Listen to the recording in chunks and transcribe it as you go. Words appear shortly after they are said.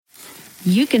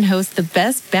you can host the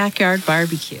best backyard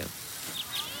barbecue.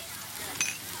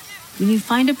 When you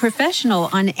find a professional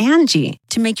on Angie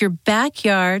to make your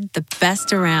backyard the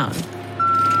best around.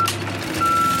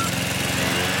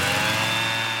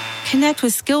 Connect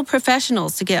with skilled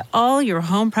professionals to get all your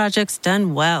home projects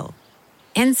done well.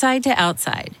 Inside to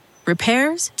outside,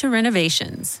 repairs to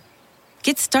renovations.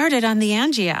 Get started on the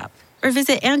Angie app or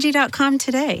visit Angie.com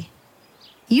today.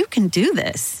 You can do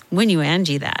this when you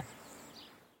Angie that.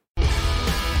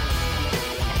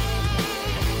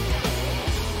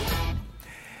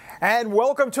 And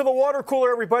welcome to the water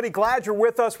cooler, everybody. Glad you're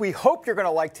with us. We hope you're going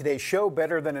to like today's show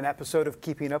better than an episode of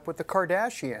Keeping Up with the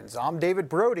Kardashians. I'm David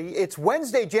Brody. It's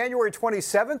Wednesday, January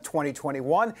 27th,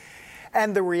 2021.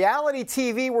 And the reality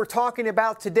TV we're talking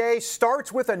about today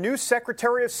starts with a new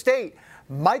Secretary of State.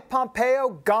 Mike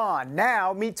Pompeo gone.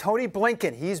 Now meet Tony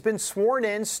Blinken. He's been sworn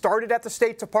in, started at the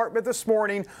State Department this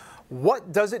morning.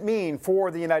 What does it mean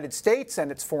for the United States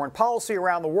and its foreign policy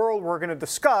around the world? We're going to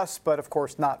discuss, but of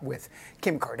course not with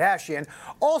Kim Kardashian.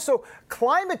 Also,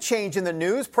 climate change in the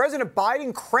news. President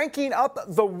Biden cranking up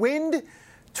the wind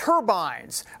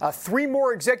turbines. 3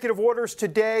 more executive orders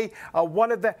today.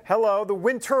 One of the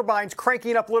wind turbines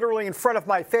cranking up literally in front of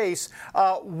my face.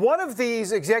 One of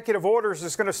these executive orders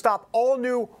is going to stop all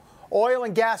new oil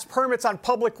and gas permits on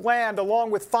public land,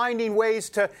 along with finding ways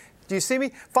to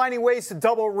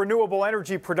double renewable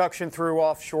energy production through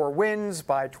offshore winds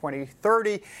by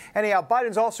 2030. Anyhow,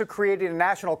 Biden's also created a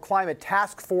national climate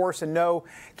task force, and no,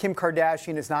 Kim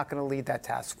Kardashian is not going to lead that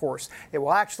task force. It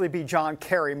will actually be John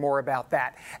Kerry. More about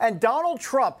that. And Donald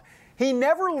Trump, he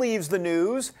never leaves the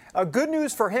news. Good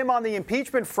news for him on the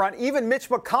impeachment front. Even Mitch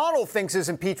McConnell thinks his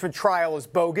impeachment trial is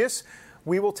bogus.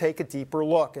 We will take a deeper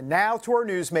look. And now to our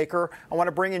newsmaker. I want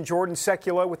to bring in Jordan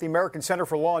Sekulow with the American Center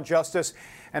for Law and Justice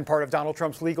and part of Donald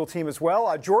Trump's legal team as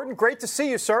well. Jordan, great to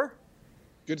see you, sir.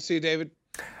 Good to see you, David.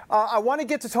 I want to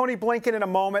get to Tony Blinken in a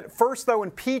moment. First, though,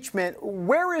 impeachment.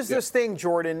 Where is this thing,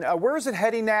 Jordan? Where is it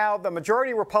heading now? The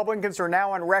majority of Republicans are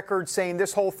now on record saying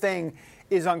this whole thing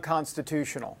is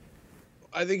unconstitutional.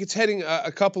 I think it's heading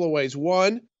a couple of ways.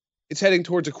 One, it's heading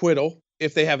towards acquittal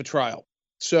if they have a trial.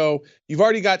 So you've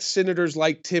already got senators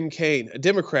like Tim Kaine, a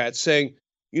Democrat, saying,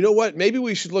 you know what, maybe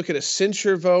we should look at a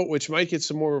censure vote, which might get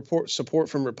some more support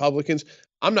from Republicans.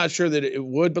 I'm not sure that it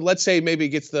would, but let's say maybe it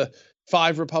gets the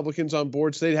 5 Republicans on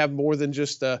board, so they'd have more than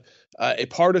just a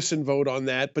partisan vote on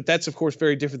that. But that's, of course,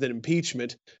 very different than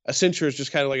impeachment. A censure is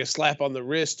just kind of like a slap on the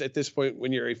wrist at this point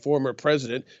when you're a former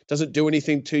president. It doesn't do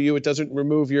anything to you. It doesn't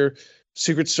remove your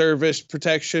Secret Service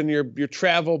protection, your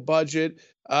travel budget.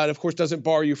 And of course, doesn't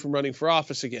bar you from running for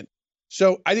office again.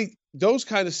 So I think those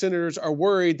kind of senators are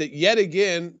worried that yet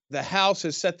again, the House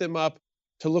has set them up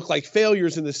to look like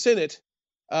failures in the Senate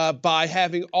by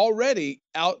having already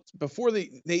out before they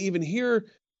even hear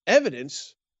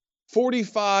evidence,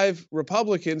 45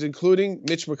 Republicans, including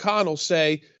Mitch McConnell,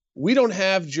 say, we don't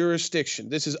have jurisdiction.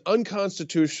 This is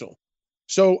unconstitutional.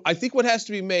 So I think what has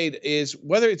to be made is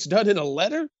whether it's done in a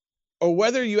letter or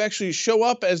whether you actually show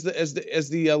up as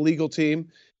the legal team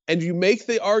and you make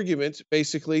the argument,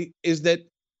 basically, is that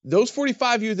those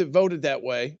 45 of you that voted that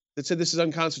way, that said this is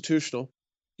unconstitutional,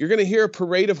 you're going to hear a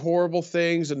parade of horrible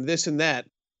things and this and that,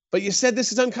 but you said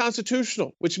this is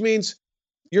unconstitutional, which means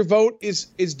your vote is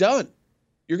done.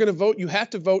 You're going to vote. You have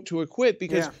to vote to acquit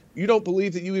because you don't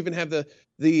believe that you even have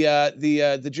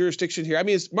the jurisdiction here. I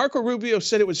mean, as Marco Rubio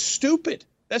said, it was stupid.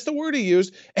 That's the word he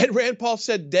used. And Rand Paul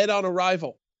said dead on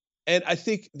arrival. And I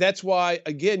think that's why,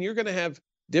 again, you're going to have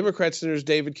Democrat senators,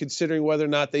 David, considering whether or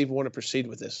not they even want to proceed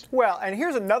with this. Well, and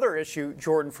here's another issue,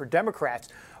 Jordan, for Democrats.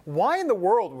 Why in the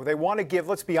world would they want to give,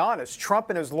 let's be honest,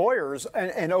 Trump and his lawyers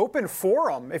an open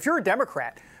forum? If you're a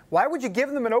Democrat, why would you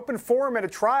give them an open forum at a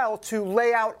trial to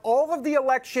lay out all of the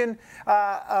election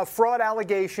fraud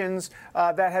allegations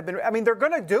that have been, I mean, they're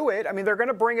going to do it. I mean, they're going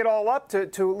to bring it all up to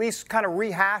at least kind of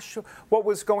rehash what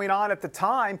was going on at the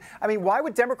time. I mean, why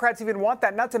would Democrats even want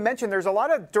that? Not to mention there's a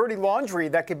lot of dirty laundry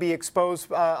that could be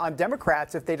exposed on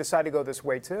Democrats if they decide to go this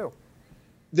way, too.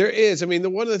 There is. I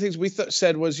mean, one of the things we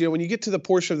said was, when you get to the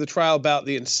portion of the trial about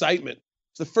the incitement,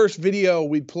 the first video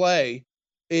we'd play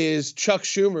is Chuck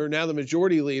Schumer, now the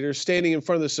majority leader, standing in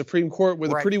front of the Supreme Court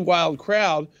with a pretty wild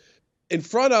crowd in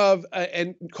front of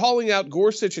and calling out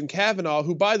Gorsuch and Kavanaugh,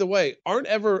 who, by the way, aren't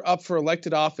ever up for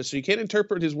elected office. So you can't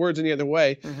interpret his words any other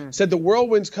way. Said the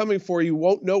whirlwind's coming for you,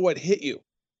 won't know what hit you.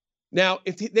 Now,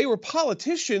 if they were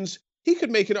politicians, he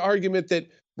could make an argument that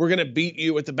we're going to beat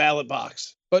you at the ballot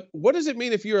box. But what does it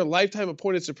mean if you're a lifetime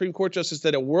appointed Supreme Court justice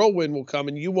that a whirlwind will come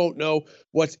and you won't know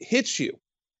what hits you?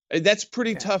 That's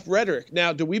pretty tough rhetoric.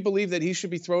 Now, do we believe that he should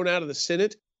be thrown out of the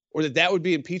Senate or that would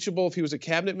be impeachable if he was a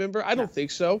cabinet member? I don't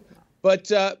think so.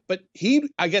 But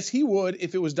I guess he would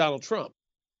if it was Donald Trump.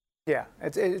 Yeah,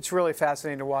 it's really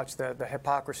fascinating to watch the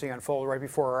hypocrisy unfold right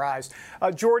before our eyes.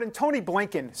 Jordan, Tony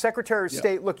Blinken, Secretary of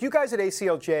State, look, you guys at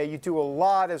ACLJ, you do a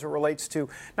lot as it relates to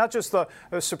not just the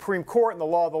Supreme Court and the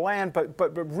law of the land,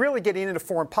 but really getting into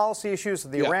foreign policy issues,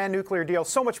 the Iran nuclear deal,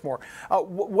 so much more.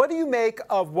 What do you make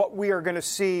of what we are going to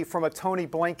see from a Tony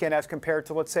Blinken as compared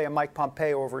to, let's say, a Mike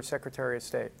Pompeo over as Secretary of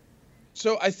State?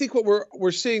 So I think what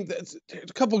we're seeing,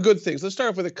 a couple of good things. Let's start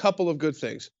off with a couple of good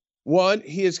things. One,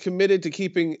 he is committed to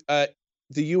keeping the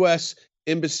U.S.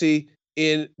 embassy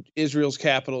in Israel's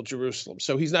capital, Jerusalem.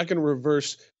 So he's not going to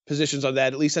reverse positions on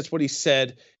that. At least that's what he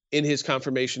said in his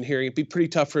confirmation hearing. It'd be pretty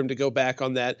tough for him to go back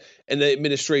on that and the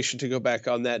administration to go back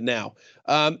on that now.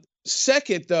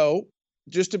 Second, though,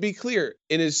 just to be clear,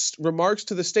 in his remarks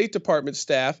to the State Department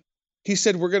staff, he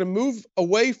said we're going to move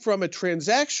away from a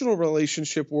transactional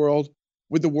relationship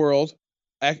with the world,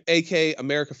 aka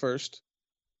America first,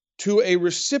 to a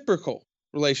reciprocal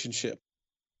relationship,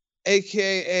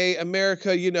 aka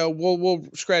America, we'll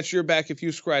scratch your back if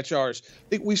you scratch ours. I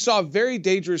think we saw a very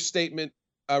dangerous statement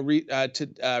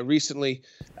recently.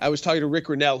 I was talking to Rick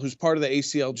Grinnell, who's part of the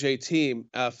ACLJ team,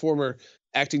 former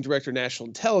acting director of national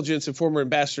intelligence and former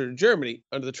ambassador to Germany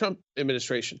under the Trump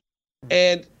administration.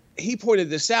 And he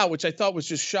pointed this out, which I thought was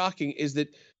just shocking, is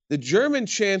that the German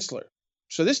chancellor,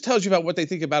 so this tells you about what they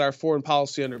think about our foreign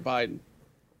policy under Biden,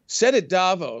 said at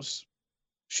Davos,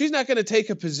 she's not going to take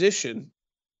a position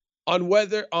on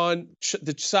whether on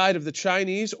the side of the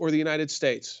Chinese or the United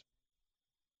States.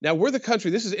 Now, we're the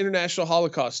country, this is International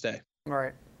Holocaust Day.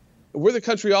 Right. We're the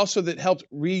country also that helped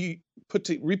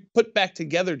put back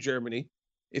together Germany,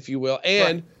 if you will,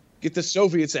 and get the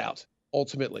Soviets out,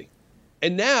 ultimately.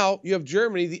 And now you have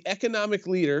Germany, the economic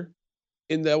leader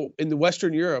in the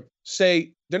Western Europe,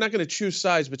 say they're not going to choose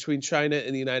sides between China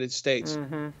and the United States.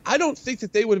 Mm-hmm. I don't think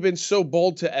that they would have been so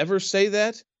bold to ever say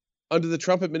that under the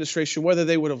Trump administration, whether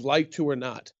they would have liked to or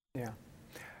not. Yeah.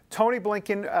 Tony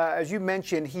Blinken, as you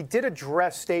mentioned, he did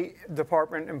address State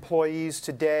Department employees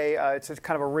today. It's a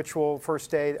kind of a ritual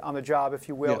first day on the job, if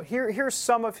you will. Yeah. Here's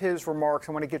some of his remarks.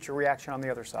 I want to get your reaction on the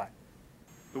other side.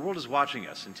 The world is watching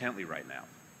us intently right now.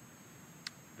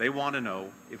 They want to know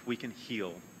if we can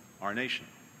heal our nation.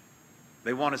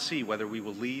 They want to see whether we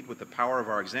will lead with the power of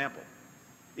our example,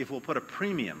 if we'll put a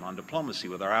premium on diplomacy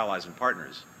with our allies and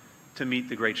partners to meet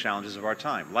the great challenges of our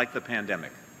time, like the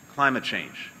pandemic, climate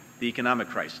change, the economic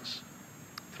crisis,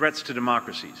 threats to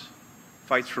democracies,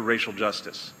 fights for racial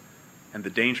justice, and the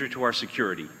danger to our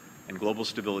security and global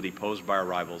stability posed by our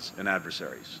rivals and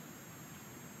adversaries.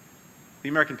 The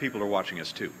American people are watching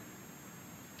us too.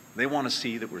 They want to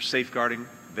see that we're safeguarding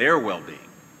their well-being,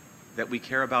 that we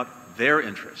care about their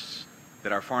interests,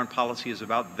 that our foreign policy is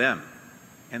about them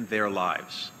and their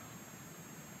lives.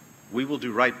 We will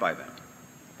do right by them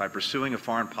by pursuing a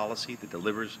foreign policy that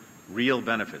delivers real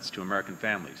benefits to American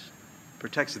families,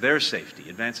 protects their safety,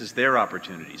 advances their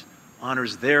opportunities,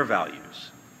 honors their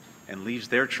values, and leaves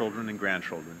their children and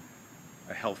grandchildren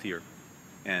a healthier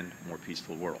and more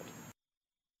peaceful world.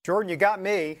 Jordan, you got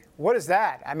me. What is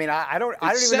that? I mean, I don't even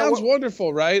know. It sounds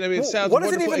wonderful, right? I mean, it sounds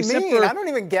wonderful. What does it even mean? I don't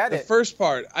even get it. The first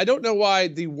part. I don't know why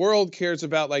the world cares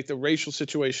about like the racial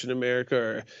situation in America,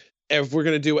 or if we're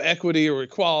going to do equity or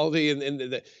equality, and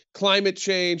the climate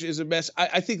change is a mess.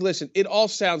 I think, listen, it all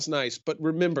sounds nice, but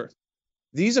remember,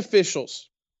 these officials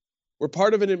were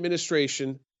part of an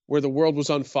administration where the world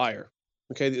was on fire.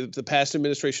 Okay, the past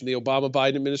administration, the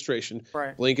Obama-Biden administration,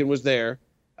 right. Blinken was there.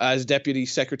 As Deputy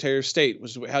Secretary of State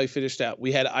was how he finished out.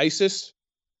 We had ISIS,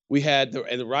 we had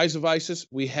the rise of ISIS.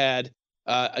 We had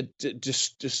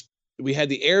we had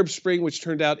the Arab Spring, which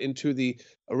turned out into the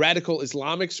radical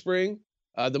Islamic Spring.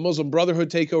 The Muslim Brotherhood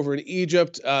takeover in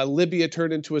Egypt. Libya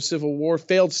turned into a civil war.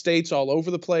 Failed states all over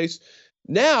the place.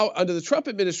 Now, under the Trump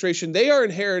administration, they are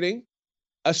inheriting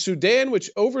a Sudan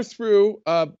which overthrew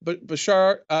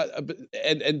Bashar,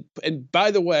 and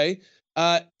by the way,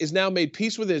 is now made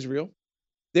peace with Israel.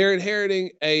 They're inheriting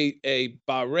a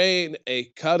Bahrain, a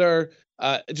Qatar,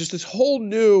 just this whole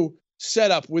new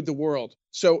setup with the world.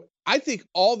 So I think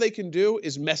all they can do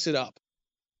is mess it up.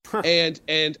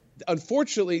 And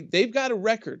unfortunately, they've got a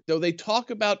record, though they talk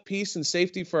about peace and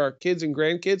safety for our kids and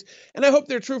grandkids. And I hope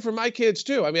they're true for my kids,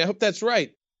 too. I mean, I hope that's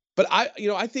right. But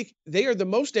I think they are the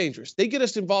most dangerous. They get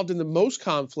us involved in the most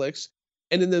conflicts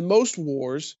and in the most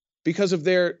wars, because of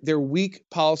their weak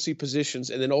policy positions.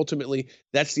 And then ultimately,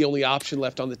 that's the only option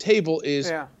left on the table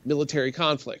is military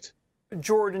conflict.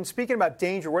 Jordan, speaking about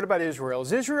danger, what about Israel?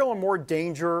 Is Israel in more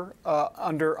danger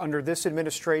under this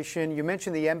administration? You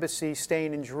mentioned the embassy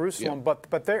staying in Jerusalem, but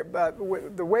the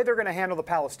way they're going to handle the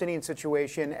Palestinian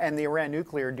situation and the Iran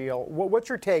nuclear deal, what's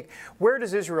your take? Where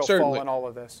does Israel fall in all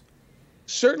of this?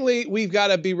 Certainly, we've got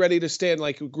to be ready to stand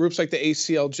like groups like the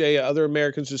ACLJ, other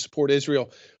Americans who support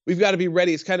Israel. We've got to be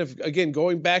ready. It's kind of, again,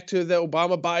 going back to the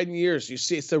Obama-Biden years. You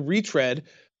see, it's a retread.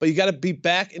 But you got to be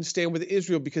back and stand with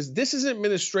Israel, because this is an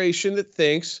administration that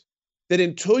thinks that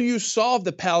until you solve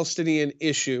the Palestinian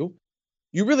issue,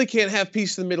 you really can't have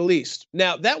peace in the Middle East.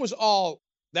 Now, that was all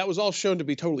shown to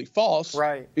be totally false,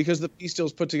 right? Because the peace deal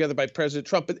was put together by President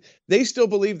Trump. But they still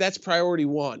believe that's priority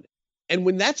one. And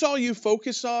when that's all you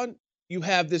focus on, you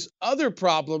have this other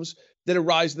problems that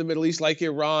arise in the Middle East, like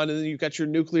Iran, and then you've got your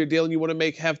nuclear deal, and you want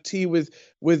to have tea with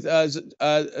Zarif,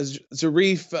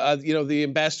 the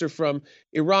ambassador from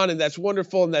Iran, and that's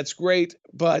wonderful and that's great,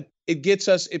 but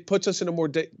it puts us in a more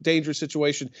dangerous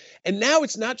situation. And now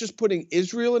it's not just putting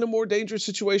Israel in a more dangerous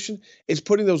situation; it's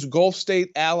putting those Gulf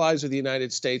state allies of the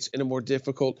United States in a more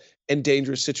difficult and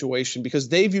dangerous situation, because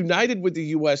they've united with the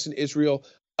U.S. and Israel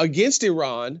against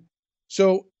Iran.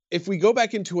 So if we go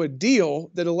back into a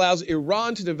deal that allows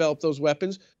Iran to develop those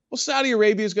weapons, well, Saudi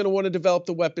Arabia is going to want to develop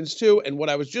the weapons too. And what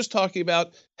I was just talking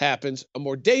about happens: a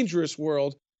more dangerous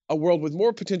world, a world with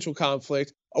more potential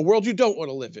conflict, a world you don't want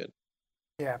to live in.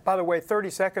 Yeah. By the way, 30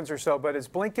 seconds or so, but is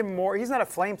Blinken more? He's not a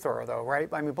flamethrower, though, right?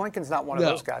 I mean, Blinken's not one of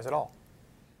those guys at all.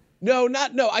 No.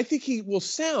 I think he will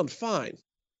sound fine.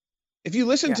 If you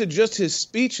listen to just his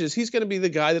speeches, he's going to be the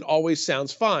guy that always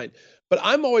sounds fine. But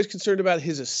I'm always concerned about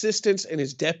his assistants and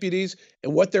his deputies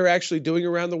and what they're actually doing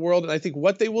around the world. And I think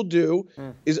what they will do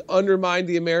is undermine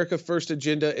the America First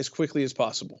agenda as quickly as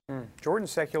possible. Jordan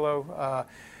Sekulow,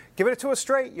 giving it to us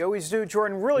straight. You always do.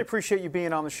 Jordan, really appreciate you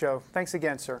being on the show. Thanks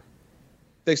again, sir.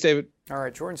 Thanks, David. All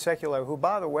right, Jordan Sekulow, who,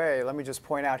 by the way, let me just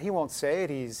point out, he won't say it.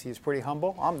 He's pretty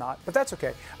humble. I'm not, but that's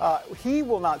okay. He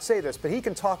will not say this, but he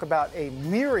can talk about a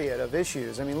myriad of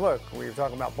issues. I mean, look, we were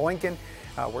talking about Blinken.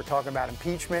 We're talking about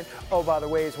impeachment. Oh, by the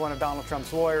way, he's one of Donald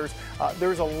Trump's lawyers.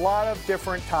 There's a lot of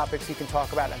different topics he can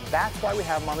talk about, and that's why we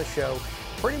have him on the show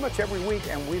pretty much every week,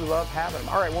 and we love having him.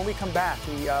 All right, when we come back,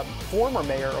 the former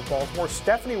mayor of Baltimore,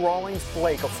 Stephanie Rawlings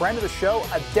Blake, a friend of the show,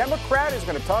 a Democrat, is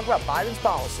going to talk about Biden's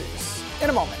policies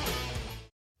in a moment.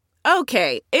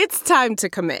 Okay, it's time to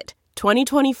commit.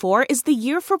 2024 is the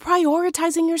year for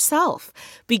prioritizing yourself.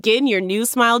 Begin your new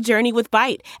smile journey with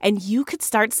Byte, and you could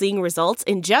start seeing results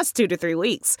in just 2 to 3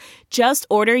 weeks. Just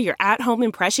order your at-home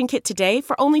impression kit today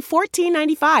for only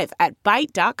 $14.95 at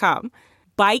Byte.com.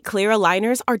 Byte Clear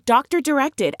aligners are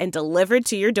doctor-directed and delivered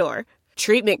to your door.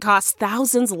 Treatment costs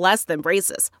thousands less than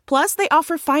braces. Plus, they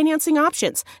offer financing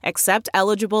options, accept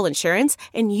eligible insurance,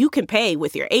 and you can pay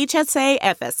with your HSA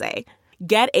FSA.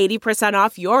 Get 80%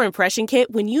 off your impression kit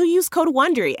when you use code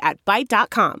WONDERY at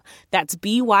Byte.com. That's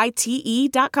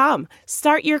BYTE.com.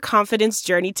 Start your confidence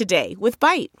journey today with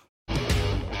Byte.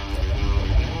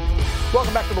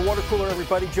 Welcome back to the water cooler,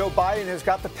 everybody. Joe Biden has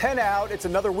got the pen out. It's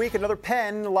another week, another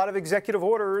pen, a lot of executive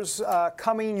orders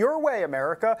coming your way,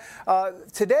 America.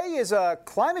 Today is a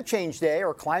climate change day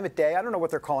or climate day. I don't know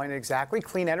what they're calling it exactly.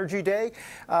 Clean energy day.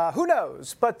 Who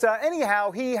knows? But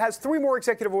anyhow, he has 3 more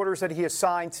executive orders that he has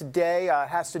signed today.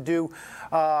 Has to do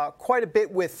quite a bit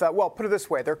with, well, put it this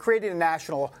way. They're creating a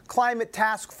national climate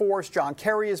task force. John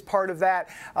Kerry is part of that.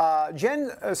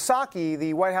 Jen Psaki,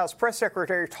 the White House press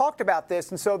secretary, talked about this.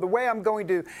 And so the way I'm going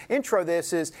to intro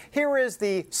this is, here is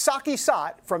the Psaki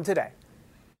Sot from today.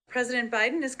 President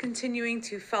Biden is continuing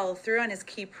to follow through on his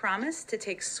key promise to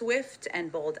take swift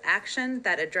and bold action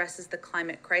that addresses the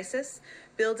climate crisis,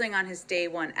 building on his day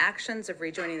one actions of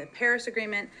rejoining the Paris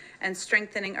Agreement and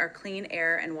strengthening our clean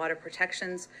air and water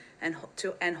protections and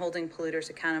holding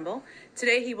polluters accountable.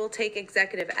 Today, he will take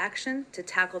executive action to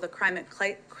tackle the climate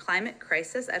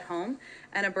crisis at home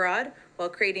and abroad while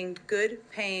creating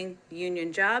good-paying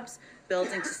union jobs,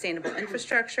 building sustainable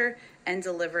infrastructure, and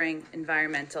delivering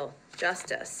environmental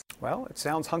justice. Well, it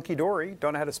sounds hunky-dory.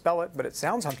 Don't know how to spell it, but it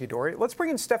sounds hunky-dory. Let's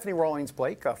bring in Stephanie Rawlings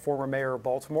Blake, former mayor of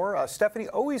Baltimore. Stephanie,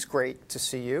 always great to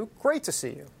see you. Great to see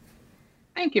you.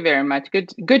 Thank you very much.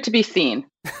 Good to be seen.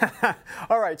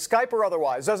 All right, Skype or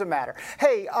otherwise, doesn't matter.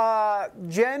 Hey,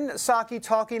 Jen Psaki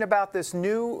talking about this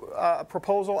new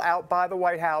proposal out by the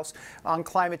White House on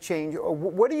climate change.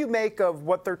 What do you make of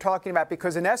what they're talking about?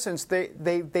 Because in essence,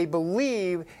 they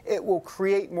believe it will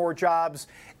create more jobs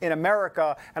in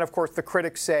America. And of course, the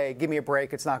critics say, give me a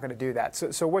break, it's not going to do that.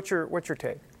 So what's your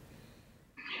take?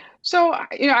 So,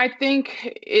 I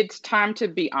think it's time to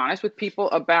be honest with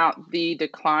people about the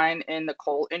decline in the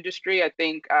coal industry. I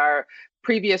think our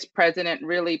previous president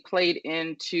really played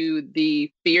into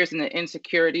the fears and the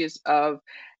insecurities of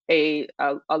a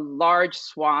large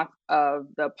swath of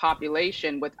the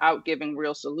population without giving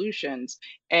real solutions.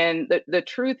 And the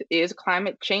truth is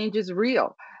climate change is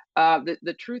real.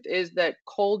 The truth is that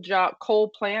coal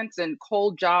plants and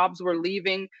coal jobs were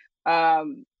leaving,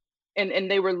 and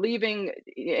they were leaving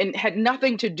and had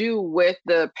nothing to do with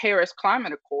the Paris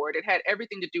Climate Accord. It had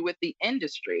everything to do with the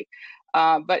industry.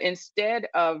 But instead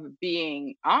of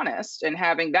being honest and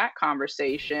having that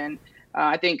conversation,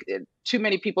 I think too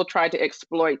many people tried to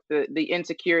exploit the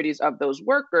insecurities of those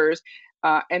workers,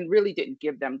 and really didn't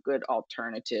give them good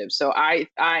alternatives. So I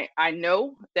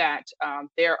know that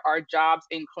there are jobs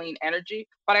in clean energy,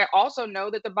 but I also know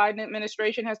that the Biden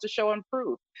administration has to show and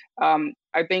prove.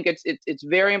 I think it's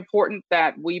very important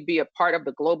that we be a part of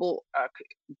the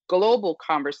global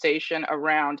conversation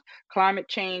around climate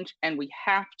change, and we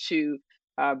have to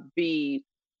be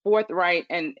forthright,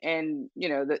 and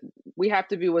we have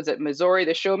to be, was it Missouri,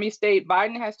 the show me state?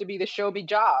 Biden has to be the show me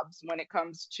jobs when it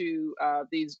comes to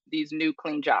these new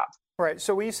clean jobs. Right.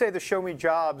 So when you say the show me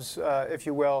jobs, if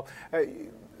you will,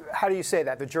 how do you say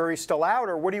that? The jury's still out,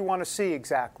 or what do you want to see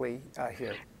exactly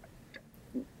here?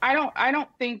 I don't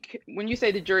think when you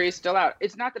say the jury is still out,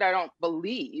 it's not that I don't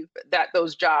believe that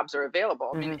those jobs are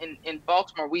available. Mm-hmm. I mean, in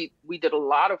Baltimore, we did a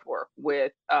lot of work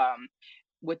with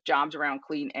jobs around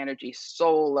clean energy,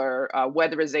 solar,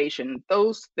 weatherization,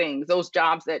 those things, those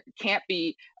jobs that can't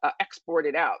be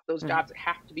exported out, those jobs that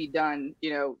have to be done,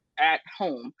 at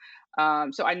home.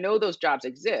 So I know those jobs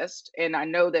exist, and I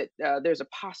know that there's a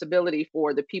possibility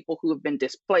for the people who have been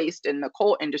displaced in the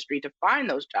coal industry to find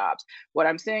those jobs. What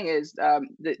I'm saying is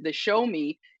the show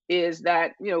me is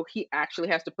that, he actually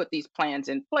has to put these plans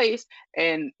in place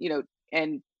and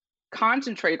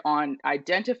concentrate on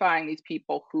identifying these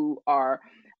people who are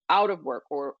out of work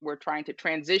or we're trying to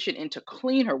transition into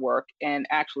cleaner work and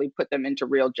actually put them into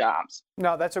real jobs.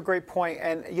 No, that's a great point.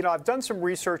 And, I've done some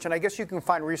research, and I guess you can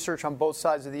find research on both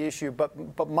sides of the issue.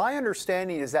 But my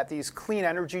understanding is that these clean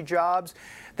energy jobs,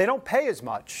 they don't pay as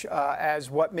much as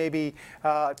what maybe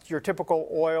your typical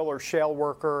oil or shale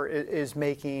worker is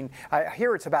making. I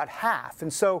hear it's about half.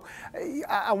 And so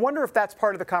I wonder if that's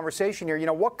part of the conversation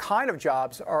here. What kind of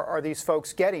jobs are these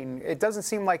folks getting? It doesn't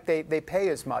seem like they pay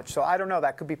as much. So I don't know.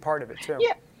 That could be part of it, too.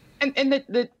 Yeah.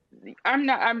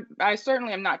 And I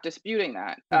certainly am not disputing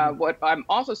that. What I'm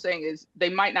also saying is they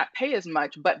might not pay as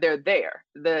much, but they're there.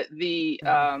 The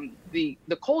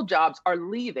coal jobs are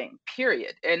leaving,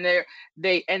 period. And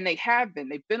they have been.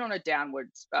 They've been on a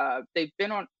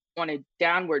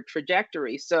downward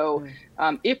trajectory. So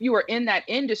if you are in that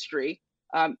industry,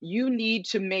 you need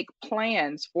to make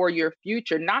plans for your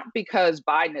future, not because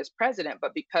Biden is president,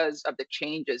 but because of the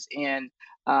changes in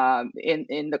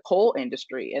the coal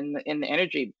industry, in the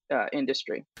energy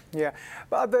industry. Yeah.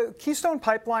 The Keystone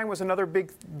Pipeline was another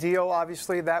big deal.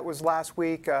 Obviously, that was last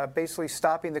week, basically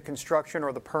stopping the construction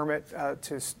or the permit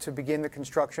to begin the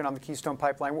construction on the Keystone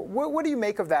Pipeline. What do you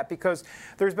make of that? Because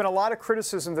there's been a lot of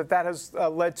criticism that has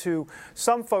led to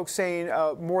some folks saying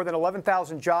more than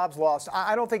 11,000 jobs lost.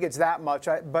 I don't think it's that much,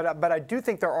 but I do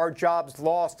think there are jobs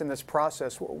lost in this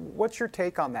process. What's your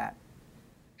take on that?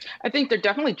 I think there are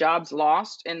definitely jobs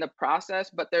lost in the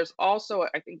process, but there's also,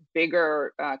 I think,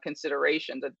 bigger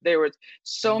consideration that there was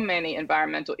so many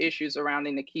environmental issues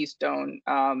surrounding the Keystone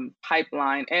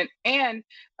pipeline. And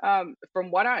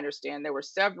from what I understand, there were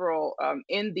several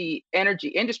in the energy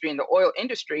industry, in the oil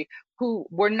industry, who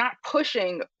were not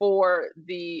pushing for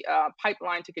the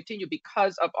pipeline to continue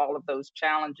because of all of those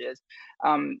challenges.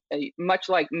 Much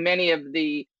like many of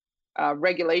the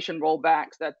regulation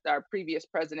rollbacks that our previous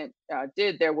president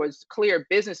did, there was clear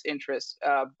business interests,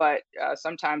 but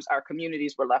sometimes our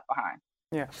communities were left behind.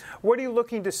 Yeah. What are you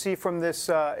looking to see from this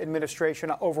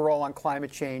administration overall on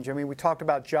climate change? I mean, we talked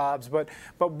about jobs, but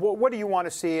what do you want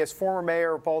to see as former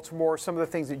mayor of Baltimore, some of the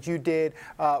things that you did?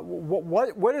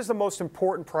 What is the most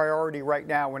important priority right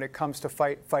now when it comes to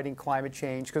fighting climate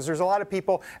change? Because there's a lot of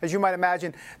people, as you might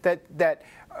imagine, that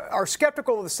are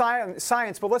skeptical of the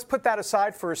science, but let's put that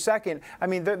aside for a second. I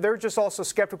mean, they're just also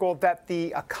skeptical that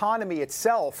the economy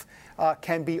itself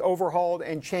can be overhauled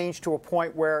and changed to a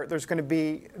point where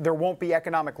there won't be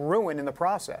economic ruin in the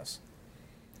process.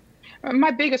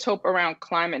 My biggest hope around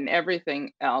climate and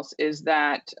everything else is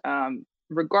that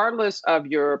regardless of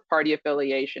your party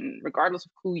affiliation, regardless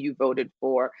of who you voted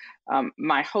for,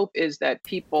 my hope is that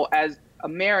people as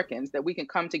Americans, that we can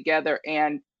come together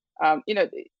and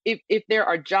if there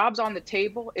are jobs on the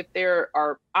table, if there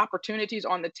are opportunities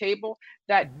on the table,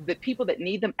 that the people that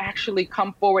need them actually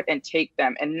come forward and take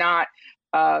them, and not,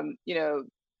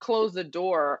 close the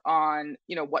door on,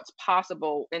 what's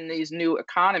possible in these new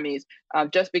economies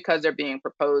just because they're being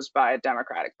proposed by a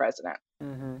Democratic president.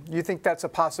 Mm-hmm. You think that's a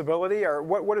possibility, or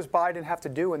what does Biden have to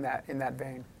do in that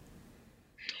vein?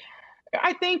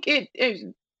 I think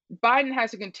Biden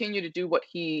has to continue to do what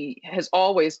he has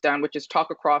always done, which is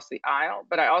talk across the aisle.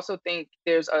 But I also think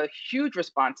there's a huge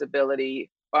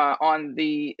responsibility on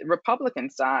the Republican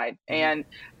side. And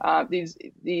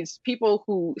these people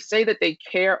who say that they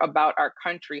care about our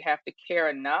country have to care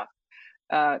enough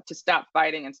to stop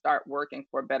fighting and start working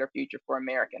for a better future for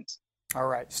Americans. All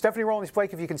right. Stephanie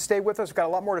Rawlings-Blake, if you can stay with us, we've got a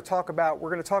lot more to talk about. We're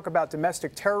going to talk about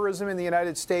domestic terrorism in the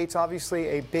United States, obviously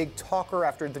a big talker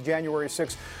after the January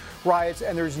 6th riots.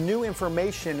 And there's new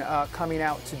information coming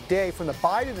out today from the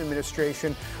Biden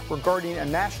administration regarding a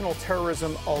national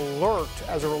terrorism alert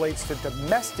as it relates to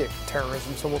domestic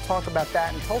terrorism. So we'll talk about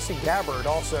that. And Tulsi Gabbard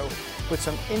also with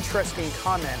some interesting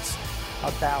comments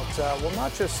about,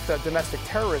 not just domestic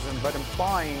terrorism, but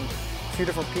implying a few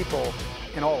different people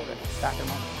in all of it. Back in a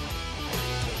moment.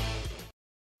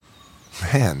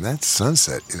 Man, that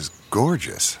sunset is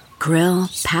gorgeous. Grill,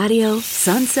 patio,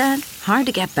 sunset. Hard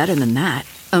to get better than that.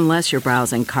 Unless you're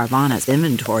browsing Carvana's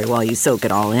inventory while you soak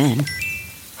it all in.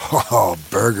 Oh,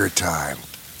 burger time.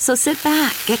 So sit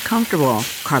back, get comfortable.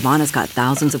 Carvana's got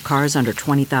thousands of cars under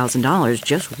 $20,000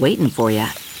 just waiting for you.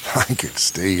 I could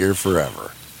stay here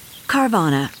forever.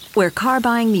 Carvana, where car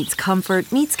buying meets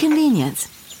comfort meets convenience.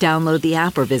 Download the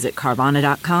app or visit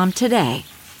Carvana.com today.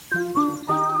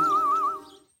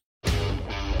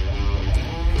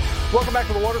 Welcome back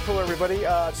to the Water Cooler, everybody.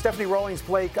 Stephanie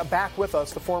Rawlings-Blake back with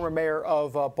us. The former mayor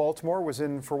of Baltimore was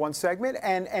in for one segment,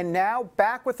 and now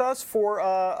back with us for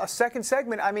a second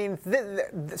segment. I mean,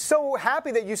 so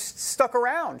happy that you stuck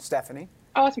around, Stephanie.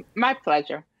 Oh, it's my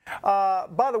pleasure.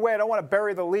 By the way, I don't want to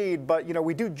bury the lead, but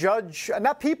we do judge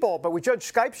not people, but we judge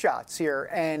Skype shots here,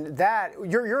 and that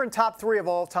you're in top 3 of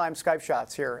all time Skype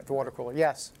shots here at the Water Cooler.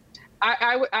 Yes.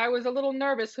 I was a little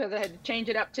nervous because I had to change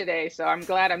it up today, so I'm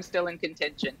glad I'm still in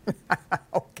contention.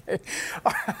 Okay.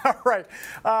 All right.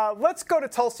 Let's go to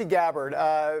Tulsi Gabbard.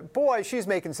 Boy, she's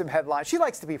making some headlines. She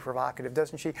likes to be provocative,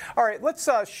 doesn't she? All right, let's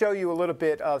show you a little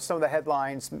bit of some of the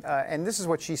headlines, and this is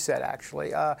what she said,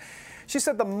 actually. She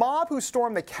said the mob who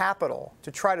stormed the Capitol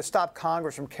to try to stop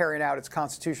Congress from carrying out its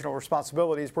constitutional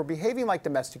responsibilities were behaving like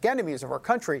domestic enemies of our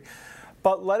country.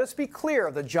 But let us be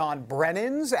clear, the John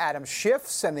Brennans, Adam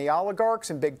Schiffs, and the oligarchs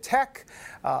in big tech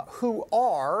who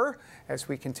are, as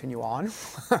we continue on,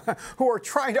 who are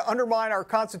trying to undermine our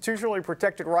constitutionally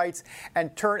protected rights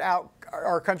and turn out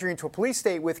our country into a police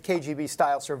state with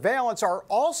KGB-style surveillance are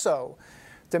also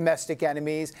domestic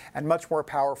enemies and much more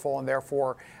powerful and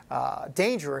therefore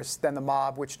dangerous than the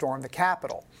mob which stormed the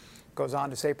Capitol. Goes on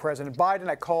to say, President Biden,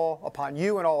 I call upon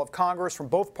you and all of Congress from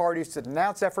both parties to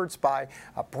denounce efforts by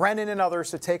Brennan and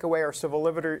others to take away our civil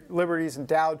liberties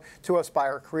endowed to us by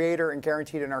our Creator and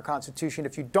guaranteed in our Constitution.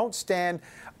 If you don't stand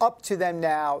up to them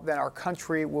now, then our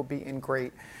country will be in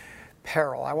great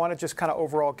peril. I want to just kind of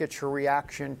overall get your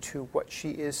reaction to what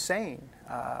she is saying.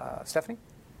 Stephanie?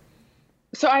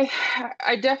 So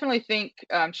I definitely think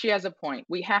she has a point.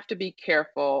 We have to be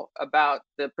careful about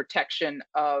the protection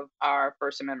of our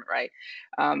First Amendment right.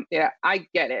 I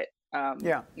get it.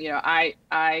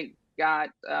 I got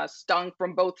stung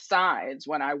from both sides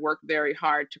when I worked very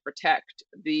hard to protect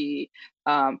the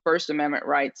First Amendment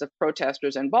rights of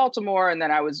protesters in Baltimore, and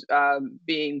then I was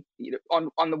being,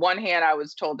 on the one hand, I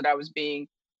was told that I was being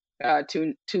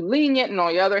too lenient, and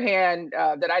on the other hand,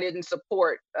 that I didn't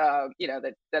support,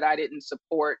 that I didn't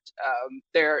support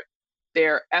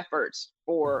their efforts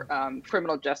for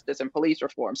criminal justice and police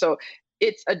reform. So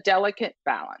it's a delicate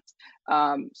balance.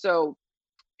 So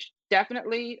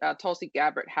definitely, Tulsi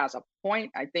Gabbard has a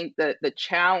point. I think that the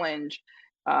challenge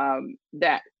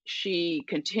that she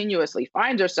continuously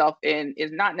finds herself in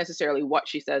is not necessarily what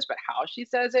she says, but how she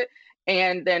says it,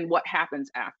 and then what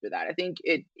happens after that. I think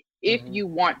if you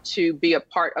want to be a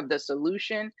part of the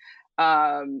solution,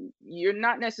 you're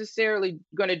not necessarily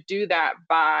going to do that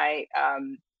by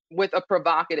with a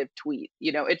provocative tweet.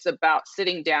 It's about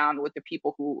sitting down with the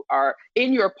people who are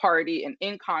in your party and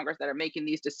in Congress that are making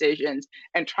these decisions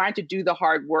and trying to do the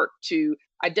hard work to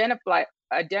identify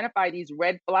these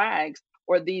red flags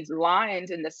or these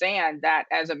lines in the sand that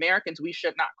as Americans we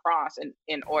should not cross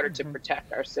in order to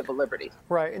protect our civil liberties.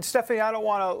 Right. And Stephanie, I don't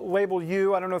want to label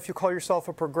you. I don't know if you call yourself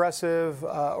a progressive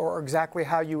or exactly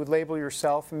how you would label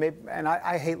yourself. And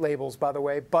I hate labels, by the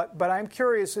way. But I'm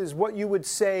curious is what you would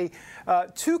say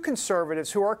to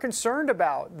conservatives who are concerned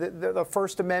about the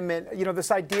First Amendment,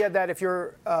 this idea that if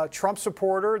you're a Trump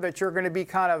supporter, that you're going to be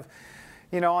kind of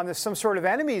on this some sort of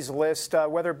enemies list,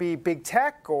 whether it be big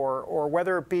tech or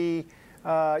whether it be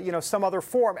some other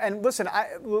form. And listen,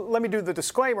 let me do the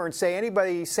disclaimer and say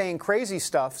anybody saying crazy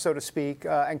stuff, so to speak,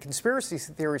 and conspiracy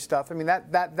theory stuff, I mean,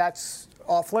 that's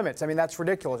off limits. I mean, that's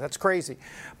ridiculous. That's crazy.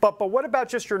 But what about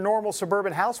just your normal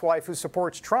suburban housewife who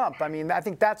supports Trump? I mean, I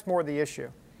think that's more the issue.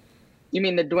 You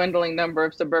mean the dwindling number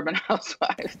of suburban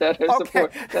housewives that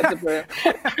support?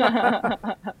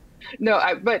 No,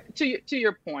 but to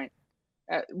your point,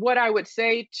 what I would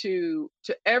say to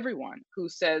everyone who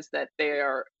says that they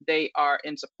are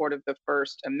in support of the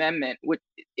First Amendment, which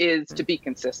is to be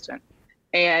consistent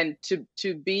and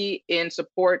to be in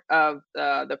support of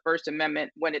the First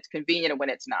Amendment when it's convenient and when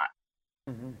it's not.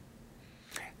 Mm-hmm.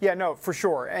 Yeah, no, for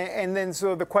sure. And then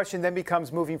so the question then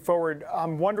becomes moving forward.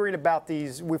 I'm wondering about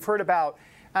these. We've heard about,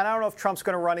 and I don't know if Trump's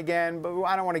going to run again, but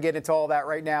I don't want to get into all that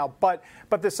right now. But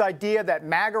this idea that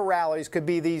MAGA rallies could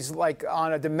be these like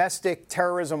on a domestic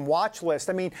terrorism watch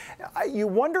list. I mean, you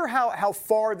wonder how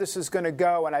far this is going to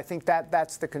go. And I think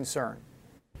that's the concern.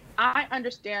 I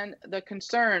understand the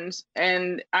concerns,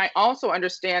 and I also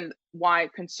understand why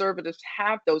conservatives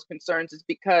have those concerns is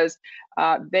because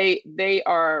they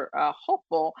are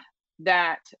hopeful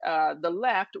that the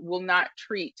left will not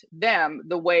treat them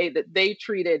the way that they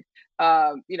treated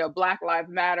Black Lives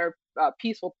Matter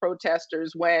peaceful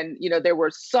protesters when there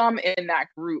were some in that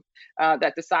group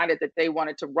that decided that they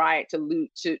wanted to riot, to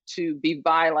loot, to be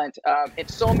violent, and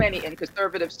so many in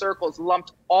conservative circles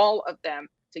lumped all of them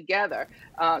together.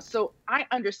 So I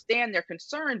understand their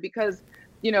concern because,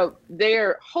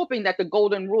 they're hoping that the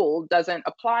golden rule doesn't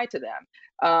apply to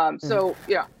them. So,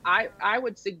 I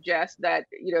would suggest that,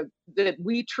 that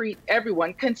we treat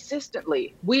everyone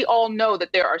consistently. We all know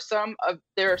that there are some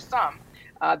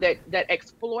that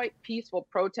exploit peaceful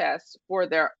protests for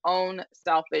their own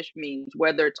selfish means,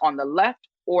 whether it's on the left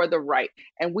or the right.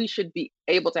 And we should be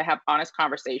able to have honest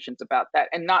conversations about that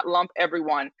and not lump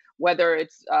everyone, whether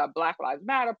it's Black Lives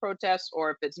Matter protests or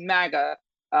if it's MAGA,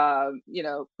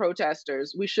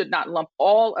 protesters. We should not lump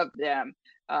all of them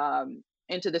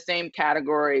into the same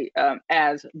category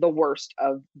as the worst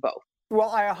of both. Well,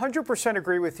 I 100%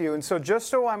 agree with you. And so just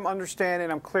so I'm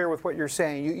understanding, I'm clear with what you're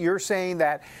saying. You're saying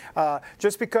that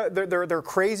just because there are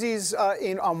crazies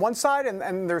on one side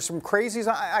and there's some crazies,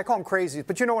 I call them crazies,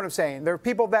 but you know what I'm saying. There are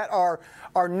people that are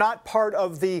not part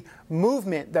of the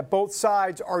movement that both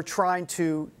sides are trying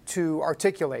to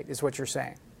articulate, is what you're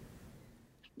saying.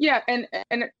 Yeah, and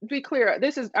to be clear,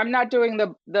 I'm not doing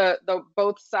the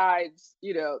both sides,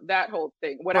 that whole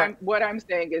thing. What I'm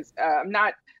saying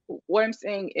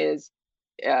is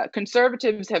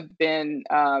conservatives have been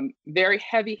very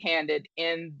heavy-handed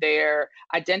in their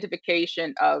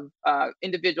identification of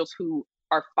individuals who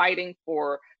are fighting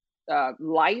for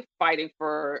life, fighting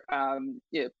for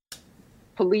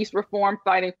police reform,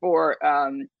 fighting for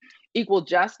equal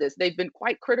justice. They've been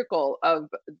quite critical of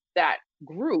that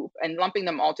group and lumping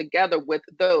them all together with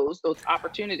those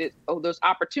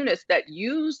opportunists that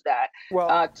use that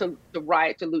to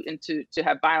riot, to loot, and to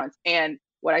have violence. And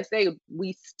what I say,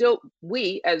 we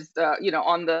as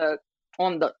on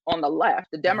the left,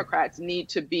 the Democrats need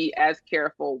to be as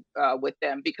careful with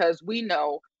them because we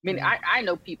know. I mean, I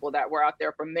know people that were out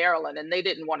there from Maryland and they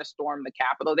didn't want to storm the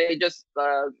Capitol. They just,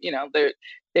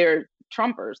 they're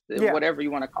Trumpers, whatever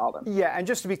you want to call them. Yeah, and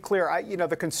just to be clear,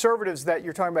 the conservatives that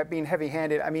you're talking about being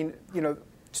heavy-handed, I mean,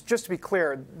 just to be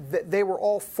clear, they were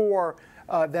all for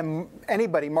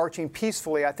anybody marching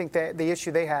peacefully. I think the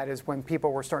issue they had is when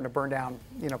people were starting to burn down,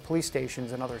 police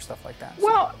stations and other stuff like that.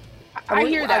 Well, I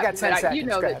hear that. I got 10 seconds.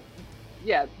 Go ahead.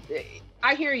 Yeah,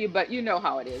 I hear you, but you know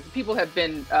how it is. People have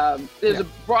been, there's a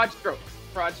broad strokes.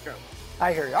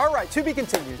 I hear you. All right, to be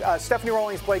continued. Stephanie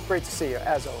Rawlings-Blake, great to see you,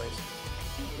 as always.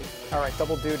 All right,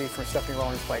 double duty for Stephanie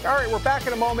Rawlings-Blake. All right, we're back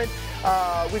in a moment.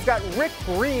 We've got Rick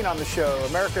Green on the show,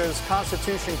 America's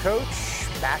Constitution coach.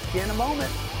 Back in a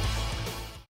moment.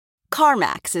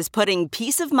 CarMax is putting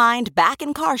peace of mind back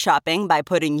in car shopping by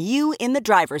putting you in the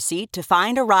driver's seat to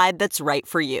find a ride that's right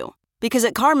for you. Because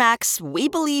at CarMax, we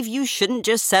believe you shouldn't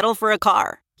just settle for a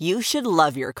car. You should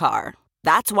love your car.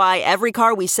 That's why every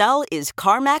car we sell is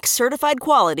CarMax certified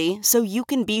quality, so you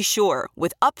can be sure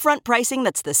with upfront pricing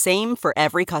that's the same for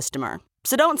every customer.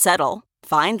 So don't settle.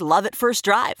 Find love at first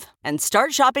drive and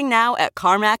start shopping now at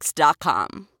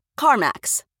CarMax.com.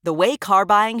 CarMax, the way car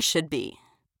buying should be.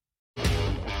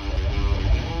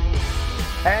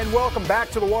 And welcome back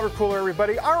to the water cooler,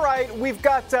 everybody. All right, we've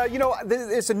got,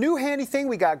 it's a new handy thing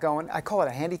we got going. I call it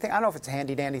a handy thing. I don't know if it's a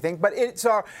handy-dandy thing, but it's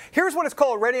here's what it's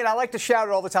called, ready? And I like to shout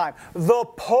it all the time. The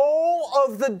poll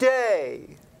of the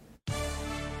day.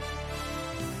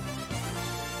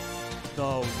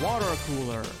 The water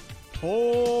cooler.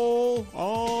 Poll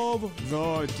of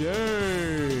the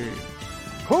day.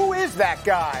 Who is that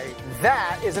guy?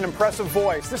 That is an impressive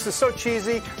voice. This is so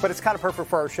cheesy, but it's kind of perfect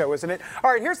for our show, isn't it?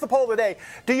 All right, here's the poll today.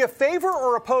 Do you favor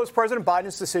or oppose President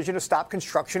Biden's decision to stop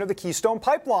construction of the Keystone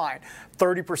Pipeline?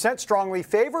 30% strongly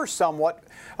favor,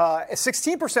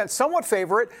 16% somewhat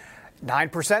favor it,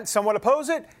 9% somewhat oppose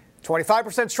it,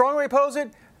 25% strongly oppose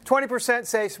it, 20%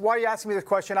 say, why are you asking me this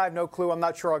question? I have no clue. I'm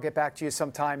not sure. I'll get back to you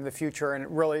sometime in the future.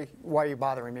 And really, why are you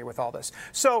bothering me with all this?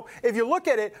 So if you look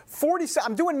at it,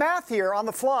 I'm doing math here on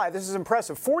the fly. This is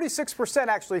impressive. 46%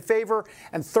 actually favor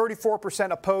and 34%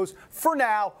 oppose. For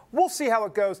now, we'll see how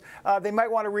it goes. They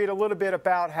might want to read a little bit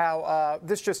about how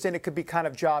this just in, it could be kind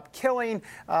of job killing.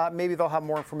 Maybe they'll have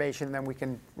more information and then we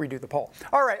can redo the poll.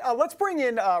 All right, let's bring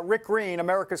in Rick Green,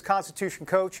 America's Constitution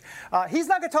coach. He's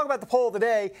not going to talk about the poll of the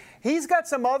day. He's got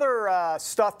some other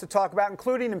stuff to talk about,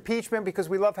 including impeachment, because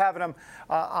we love having him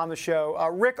on the show.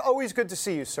 Rick, always good to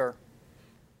see you, sir.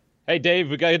 Hey,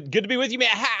 Dave, good to be with you, man.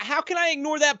 How can I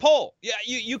ignore that poll? Yeah,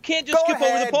 you can't just skip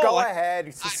over the poll. Go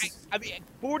ahead. I mean,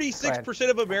 46%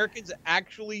 of Americans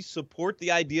actually support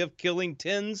the idea of killing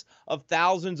tens of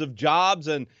thousands of jobs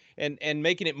and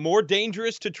making it more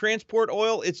dangerous to transport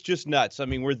oil. It's just nuts. I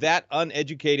mean, we're that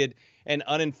uneducated and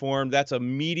uninformed. That's a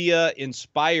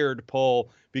media-inspired poll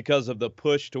because of the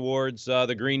push towards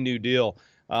the Green New Deal.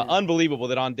 Unbelievable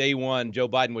that on day one, Joe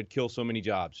Biden would kill so many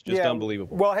jobs. Just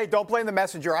unbelievable. Well, hey, don't blame the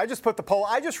messenger. I just put the poll.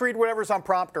 I just read whatever's on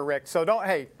prompter, Rick. So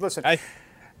listen.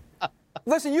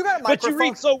 Listen, you got a microphone. But you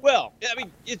read so well. I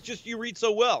mean, it's just you read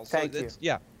so well. Thank you.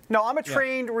 Yeah. No, I'm a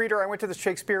trained reader. I went to the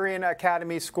Shakespearean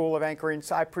Academy School of Anchoring,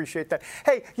 so I appreciate that.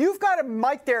 Hey, you've got a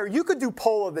mic there. You could do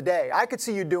poll of the day. I could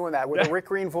see you doing that with a Rick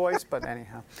Green voice, but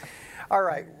anyhow. All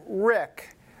right,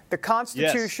 Rick, the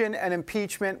Constitution and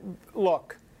impeachment.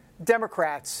 Look,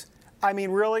 Democrats, I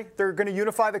mean, really, they're going to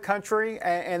unify the country,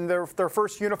 and their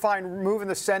first unifying move in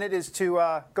the Senate is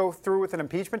to go through with an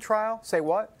impeachment trial? Say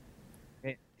what?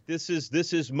 This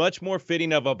is much more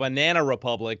fitting of a banana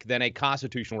republic than a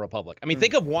constitutional republic. I mean,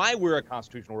 think of why we're a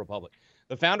constitutional republic.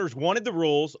 The founders wanted the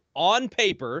rules on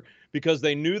paper because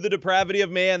they knew the depravity of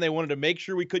man. They wanted to make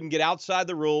sure we couldn't get outside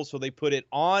the rules, so they put it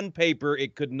on paper.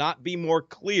 It could not be more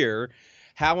clear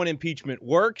how an impeachment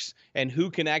works and who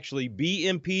can actually be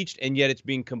impeached, and yet it's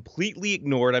being completely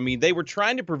ignored. I mean, they were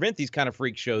trying to prevent these kind of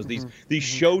freak shows, these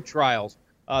show trials.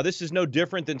 This is no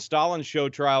different than Stalin's show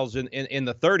trials in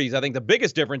the 30s. I think the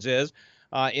biggest difference is,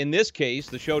 in this case,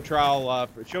 the show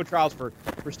trials for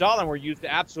Stalin were used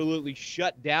to absolutely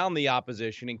shut down the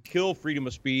opposition and kill freedom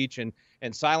of speech and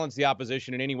silence the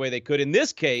opposition in any way they could. In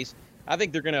this case, I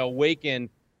think they're going to awaken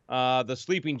the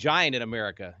sleeping giant in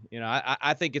America. You know,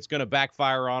 I think it's going to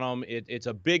backfire on them. It's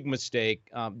a big mistake.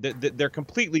 They're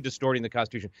completely distorting the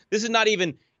Constitution. This is not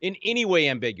even in any way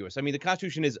ambiguous. I mean, the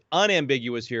Constitution is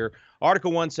unambiguous here.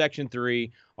 Article 1, Section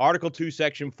 3, Article 2,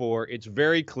 Section 4. It's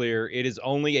very clear. It is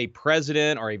only a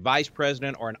president or a vice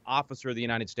president or an officer of the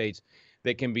United States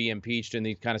that can be impeached in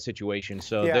these kind of situations.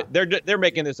 So they're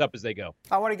making this up as they go.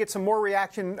 I want to get some more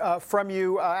reaction from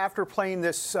you after playing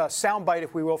this soundbite,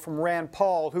 if we will, from Rand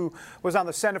Paul, who was on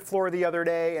the Senate floor the other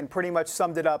day and pretty much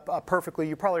summed it up perfectly.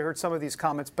 You probably heard some of these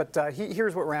comments, but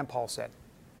here's what Rand Paul said.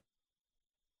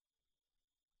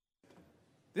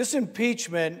 This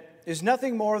impeachment is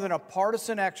nothing more than a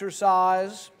partisan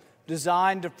exercise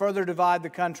designed to further divide the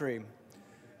country.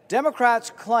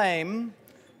 Democrats claim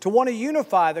to want to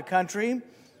unify the country,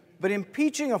 but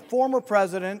impeaching a former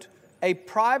president, a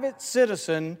private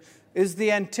citizen, is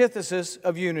the antithesis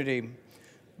of unity.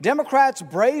 Democrats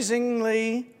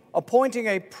brazenly appointing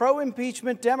a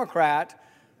pro-impeachment Democrat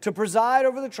to preside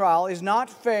over the trial is not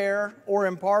fair or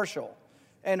impartial,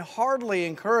 and hardly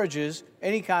encourages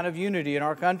any kind of unity in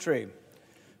our country.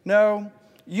 No,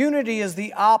 unity is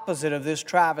the opposite of this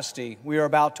travesty we are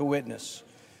about to witness.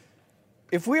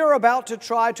 If we are about to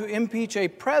try to impeach a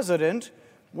president,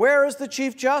 where is the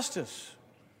Chief Justice?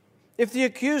 If the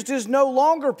accused is no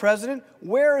longer president,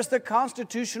 where is the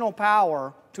constitutional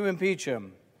power to impeach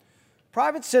him?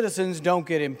 Private citizens don't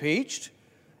get impeached.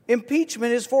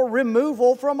 Impeachment is for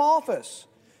removal from office.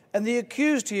 And the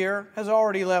accused here has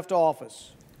already left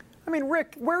office. I mean,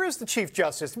 Rick, where is the Chief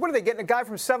Justice? What are they getting, a guy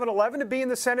from 7-Eleven to be in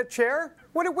the Senate chair?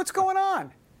 What's going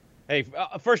on? Hey,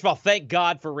 first of all, thank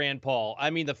God for Rand Paul. I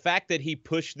mean, the fact that he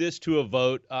pushed this to a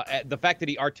vote, the fact that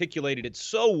he articulated it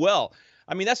so well.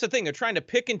 I mean, that's the thing. They're trying to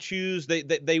pick and choose.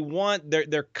 They want,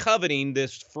 they're coveting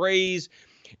this phrase,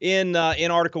 in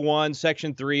Article 1,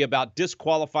 Section 3 about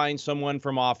disqualifying someone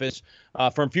from office,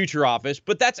 from future office,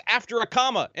 but that's after a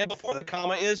comma, and before the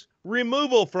comma is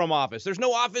removal from office. There's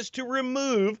no office to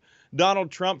remove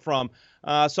Donald Trump from.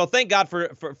 So thank God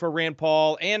for Rand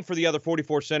Paul and for the other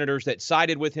 44 senators that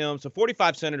sided with him. So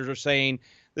 45 senators are saying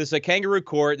this is a kangaroo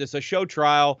court, this is a show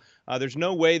trial. There's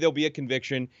no way there'll be a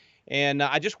conviction. And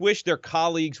I just wish their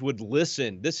colleagues would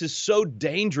listen. This is so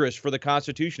dangerous for the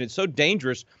Constitution. It's so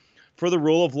dangerous for the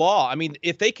rule of law. I mean,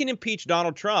 if they can impeach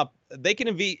Donald Trump, they can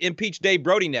impeach Dave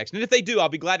Brody next. And if they do, I'll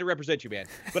be glad to represent you, man.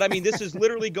 But I mean, this is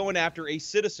literally going after a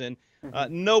citizen.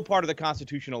 No part of the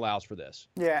Constitution allows for this.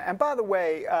 Yeah, and by the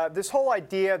way, this whole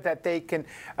idea that they can,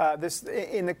 this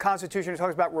in the Constitution, it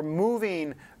talks about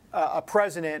removing a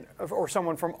president or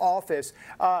someone from office.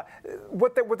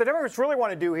 What the Democrats really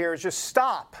want to do here is just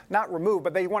stop, not remove,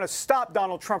 but they want to stop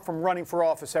Donald Trump from running for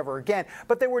office ever again.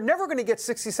 But they were never going to get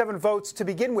 67 votes to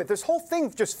begin with. This whole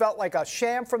thing just felt like a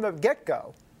sham from the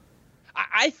get-go.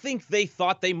 I think they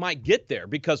thought they might get there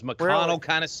because McConnell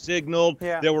kind of signaled.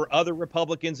 There were other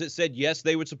Republicans that said, yes,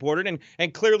 they would support it.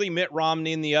 And clearly Mitt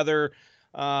Romney and the other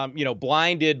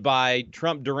blinded by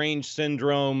Trump deranged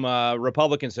syndrome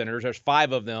Republican senators. There's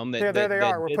 5 of them. There they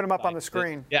are. We'll put them up on the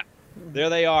screen. Yeah, there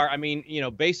they are. I mean,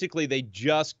 basically they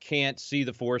just can't see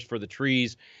the forest for the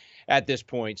trees at this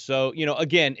point. So,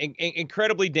 again,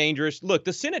 incredibly dangerous. Look,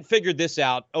 the Senate figured this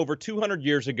out over 200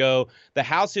 years ago. The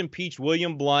House impeached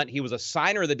William Blunt. He was a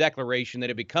signer of the Declaration that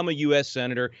had become a U.S.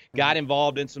 senator, got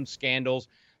involved in some scandals.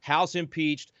 House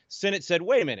impeached. Senate said,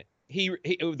 wait a minute.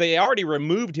 They already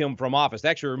removed him from office. They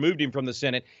actually removed him from the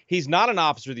Senate. He's not an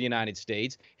officer of the United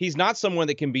States. He's not someone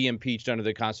that can be impeached under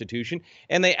the Constitution.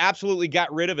 And they absolutely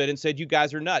got rid of it and said, you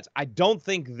guys are nuts. I don't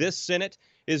think this Senate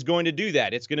is going to do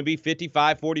that. It's going to be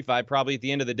 55-45 probably at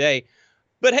the end of the day.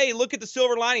 But hey, look at the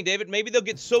silver lining, David. Maybe they'll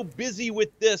get so busy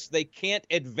with this they can't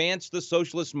advance the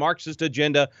socialist Marxist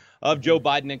agenda of Joe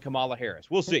Biden and Kamala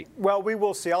Harris. We'll see. Well, we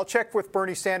will see. I'll check with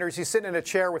Bernie Sanders. He's sitting in a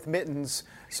chair with mittens.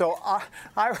 So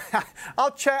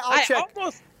I'll check. I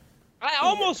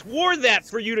almost wore that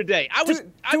for you today. I was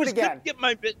going to get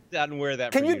my mittens down and wear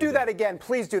that. Can you do that again?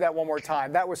 Please do that one more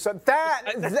time. That was so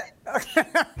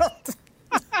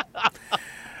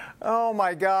Oh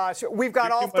my gosh, we've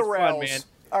gone off the rails. Fun, man.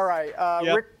 All right,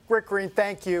 Rick Green,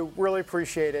 thank you. Really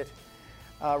appreciate it.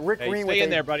 Rick Green, stay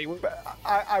in there, buddy.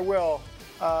 I will.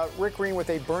 Rick Green with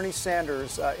a Bernie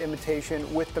Sanders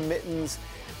imitation with the mittens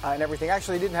and everything.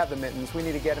 Actually, he didn't have the mittens. We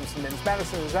need to get him some mittens.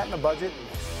 Madison, is that in the budget?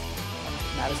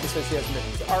 Madison says she has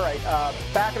mittens. All right,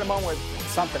 back in a moment with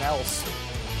something else.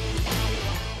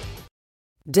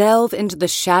 Delve into the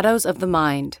shadows of the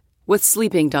mind with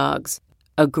Sleeping Dogs,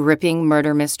 a gripping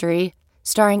murder mystery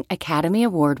starring Academy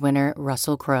Award winner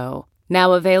Russell Crowe.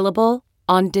 Now available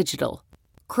on digital.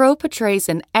 Crowe portrays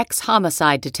an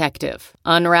ex-homicide detective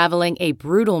unraveling a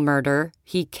brutal murder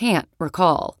he can't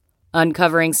recall.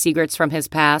 Uncovering secrets from his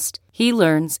past, he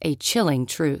learns a chilling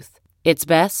truth. It's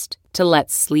best to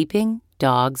let sleeping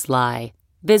dogs lie.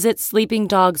 Visit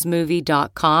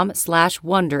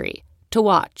sleepingdogsmovie.com/Wondery to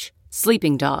watch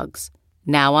Sleeping Dogs,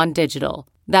 now on digital.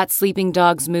 That's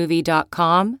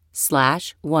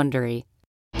sleepingdogsmovie.com/Wondery.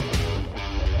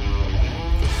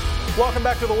 Welcome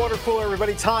back to the water cooler,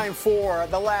 everybody. Time for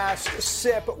the last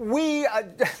sip.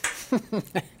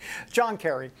 John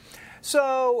Kerry.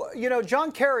 So,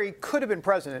 John Kerry could have been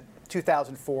president in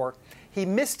 2004. He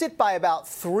missed it by about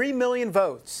 3 million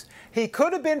votes. He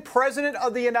could have been president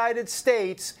of the United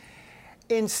States.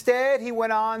 Instead, he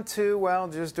went on to,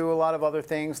 just do a lot of other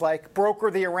things like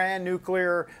broker the Iran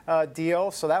nuclear deal.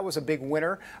 So that was a big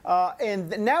winner.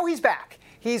 And now he's back.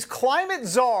 He's climate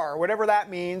czar, whatever that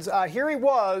means. Here he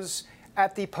was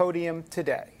at the podium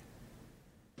today.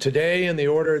 Today, in the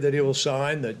order that he will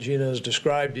sign that Gina has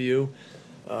described to you,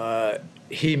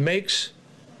 he makes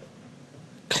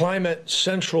climate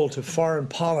central to foreign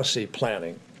policy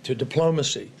planning, to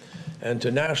diplomacy, and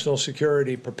to national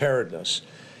security preparedness.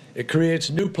 It creates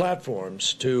new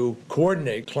platforms to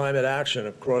coordinate climate action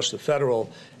across the federal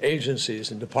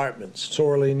agencies and departments,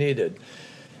 sorely needed.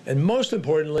 And most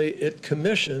importantly, it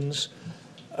commissions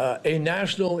a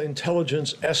national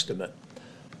intelligence estimate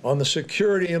on the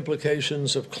security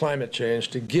implications of climate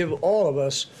change to give all of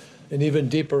us an even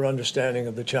deeper understanding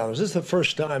of the challenge. This is the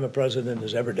first time a president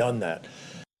has ever done that.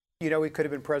 He could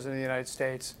have been president of the United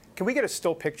States. Can we get a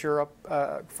still picture up,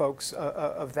 folks,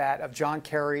 of that, of John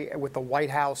Kerry with the White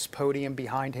House podium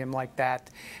behind him like that?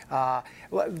 I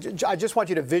just want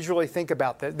you to visually think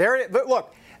about that.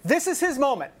 Look, this is his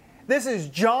moment. This is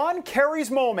John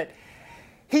Kerry's moment.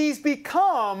 He's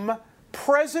become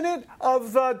president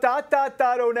of the ...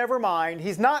 Oh, never mind.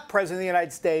 He's not president of the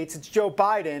United States. It's Joe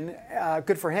Biden.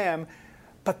 Good for him.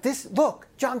 But look,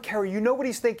 John Kerry, you know what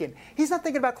he's thinking. He's not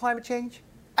thinking about climate change.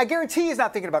 I guarantee he's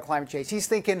not thinking about climate change. He's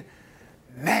thinking,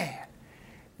 man,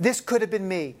 this could have been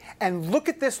me. And look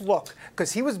at this look,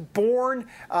 because he was born,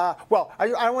 I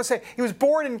don't want to say, he was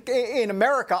born in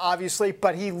America, obviously,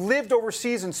 but he lived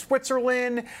overseas in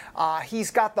Switzerland.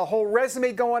 He's got the whole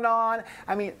resume going on.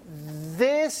 I mean,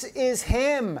 this is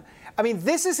him. I mean,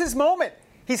 this is his moment.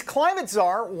 He's climate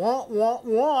czar,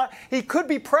 He could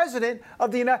be president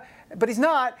of the United States, but he's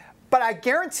not. But I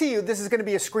guarantee you this is going to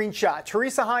be a screenshot.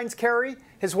 Teresa Heinz Kerry,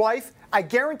 his wife, I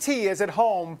guarantee is at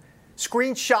home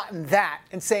screenshotting that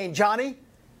and saying, Johnny,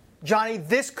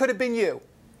 this could have been you.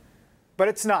 But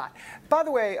it's not. By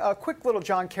the way, a quick little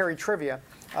John Kerry trivia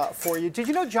for you. Did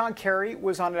you know John Kerry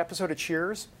was on an episode of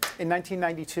Cheers in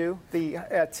 1992, the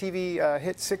TV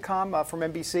hit sitcom from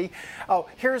NBC? Oh,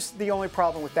 here's the only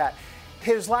problem with that.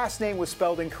 His last name was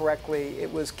spelled incorrectly.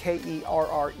 It was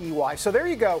Kerrey. So there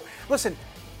you go. Listen,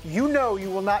 you know you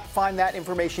will not find that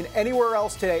information anywhere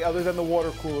else today other than the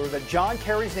water cooler, that John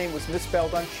Kerry's name was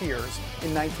misspelled on Cheers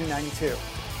in 1992.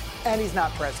 And he's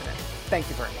not president. Thank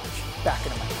you very much. Back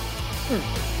in a minute.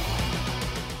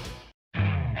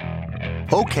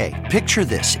 Okay, picture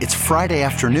this. It's Friday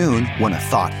afternoon when a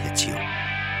thought hits you.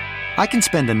 I can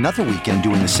spend another weekend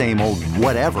doing the same old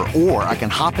whatever, or I can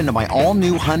hop into my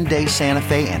all-new Hyundai Santa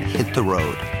Fe and hit the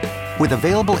road. With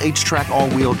available H-Track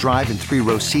all-wheel drive and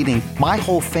 3-row seating, my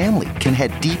whole family can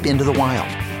head deep into the wild.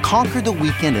 Conquer the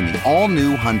weekend in the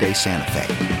all-new Hyundai Santa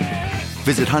Fe.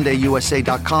 Visit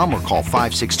HyundaiUSA.com or call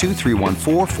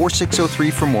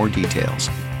 562-314-4603 for more details.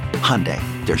 Hyundai,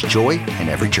 there's joy in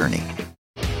every journey.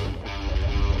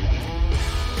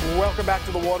 Welcome back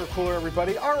to the water cooler,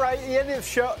 everybody. All right, the end of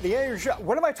the show.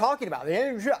 What am I talking about? The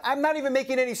end of the show. I'm not even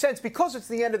making any sense because it's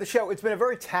the end of the show. It's been a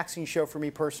very taxing show for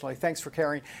me personally. Thanks for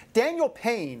caring. Daniel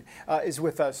Payne is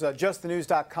with us,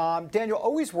 justthenews.com. Daniel,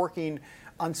 always working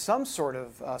on some sort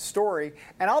of story.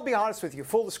 And I'll be honest with you,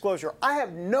 full disclosure, I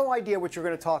have no idea what you're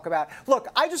going to talk about. Look,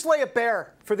 I just lay it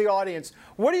bare for the audience.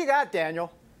 What do you got,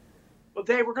 Daniel? Well,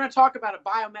 Dave, we're going to talk about a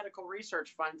biomedical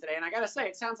research fund today, and I got to say,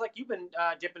 it sounds like you've been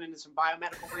dipping into some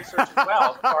biomedical research as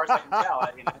well, as far as I can tell.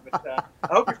 But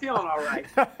I hope you're feeling all right.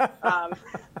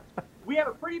 We have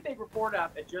a pretty big report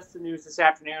up at Just the News this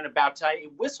afternoon about a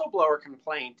whistleblower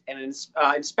complaint and an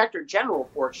Inspector General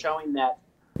report showing that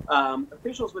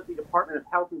officials with the Department of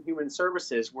Health and Human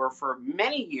Services were for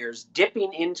many years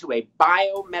dipping into a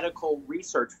biomedical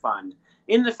research fund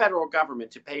in the federal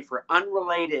government to pay for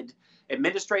unrelated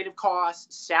administrative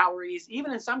costs, salaries,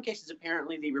 even in some cases,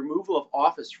 apparently, the removal of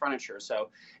office furniture. So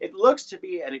it looks to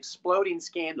be an exploding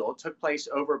scandal. It took place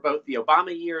over both the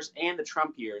Obama years and the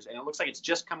Trump years, and it looks like it's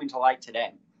just coming to light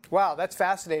today. Wow, that's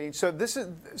fascinating. So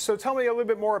tell me a little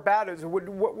bit more about it.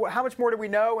 How much more do we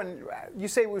know? And you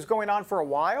say it was going on for a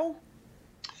while?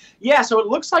 Yeah, so it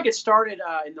looks like it started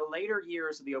in the later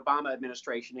years of the Obama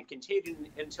administration and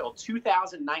continued until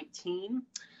 2019.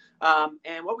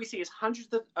 And what we see is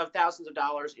hundreds of thousands of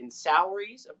dollars in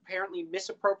salaries apparently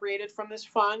misappropriated from this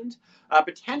fund,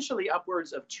 potentially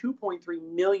upwards of $2.3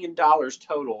 million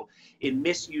total in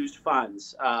misused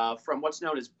funds from what's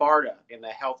known as BARDA in the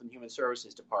Health and Human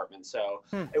Services Department. So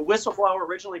a whistleblower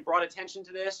originally brought attention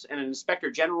to this, and an Inspector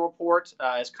General report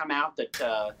has come out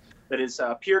that has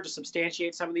appeared to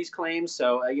substantiate some of these claims.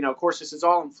 So, of course, this is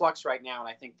all in flux right now, and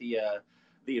I think the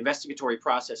investigatory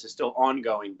process is still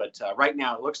ongoing, but right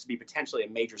now it looks to be potentially a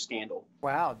major scandal.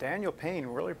 Wow, Daniel Payne,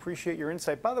 really appreciate your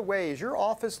insight. By the way, is your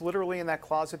office literally in that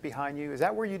closet behind you? Is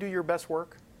that where you do your best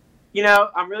work?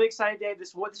 I'm really excited, Dave.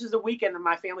 This is the weekend that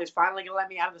my family is finally going to let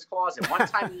me out of this closet. One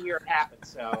time a year it happens,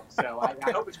 so I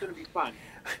hope it's going to be fun.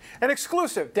 An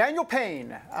exclusive, Daniel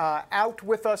Payne, out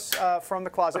with us from the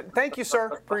closet. Thank you, sir.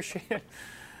 Appreciate it.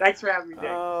 Thanks for having me,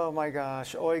 Dave. Oh, my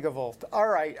gosh. Oiga Volt. All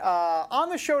right. On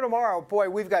the show tomorrow, boy,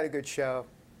 we've got a good show.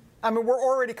 I mean, we're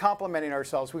already complimenting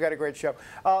ourselves. We got a great show.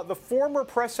 The former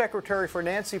press secretary for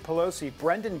Nancy Pelosi,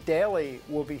 Brendan Daly,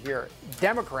 will be here.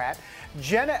 Democrat.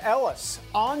 Jenna Ellis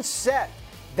on set.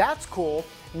 That's cool.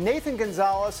 Nathan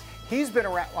Gonzalez. He's been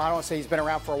around. Well, I don't want to say he's been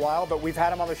around for a while, but we've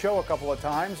had him on the show a couple of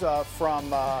times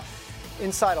from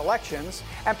Inside Elections.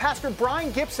 And Pastor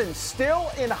Brian Gibson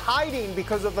still in hiding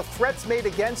because of the threats made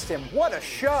against him. What a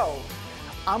show.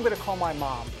 I'm going to call my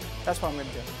mom. That's what I'm going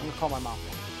to do. I'm going to call my mom.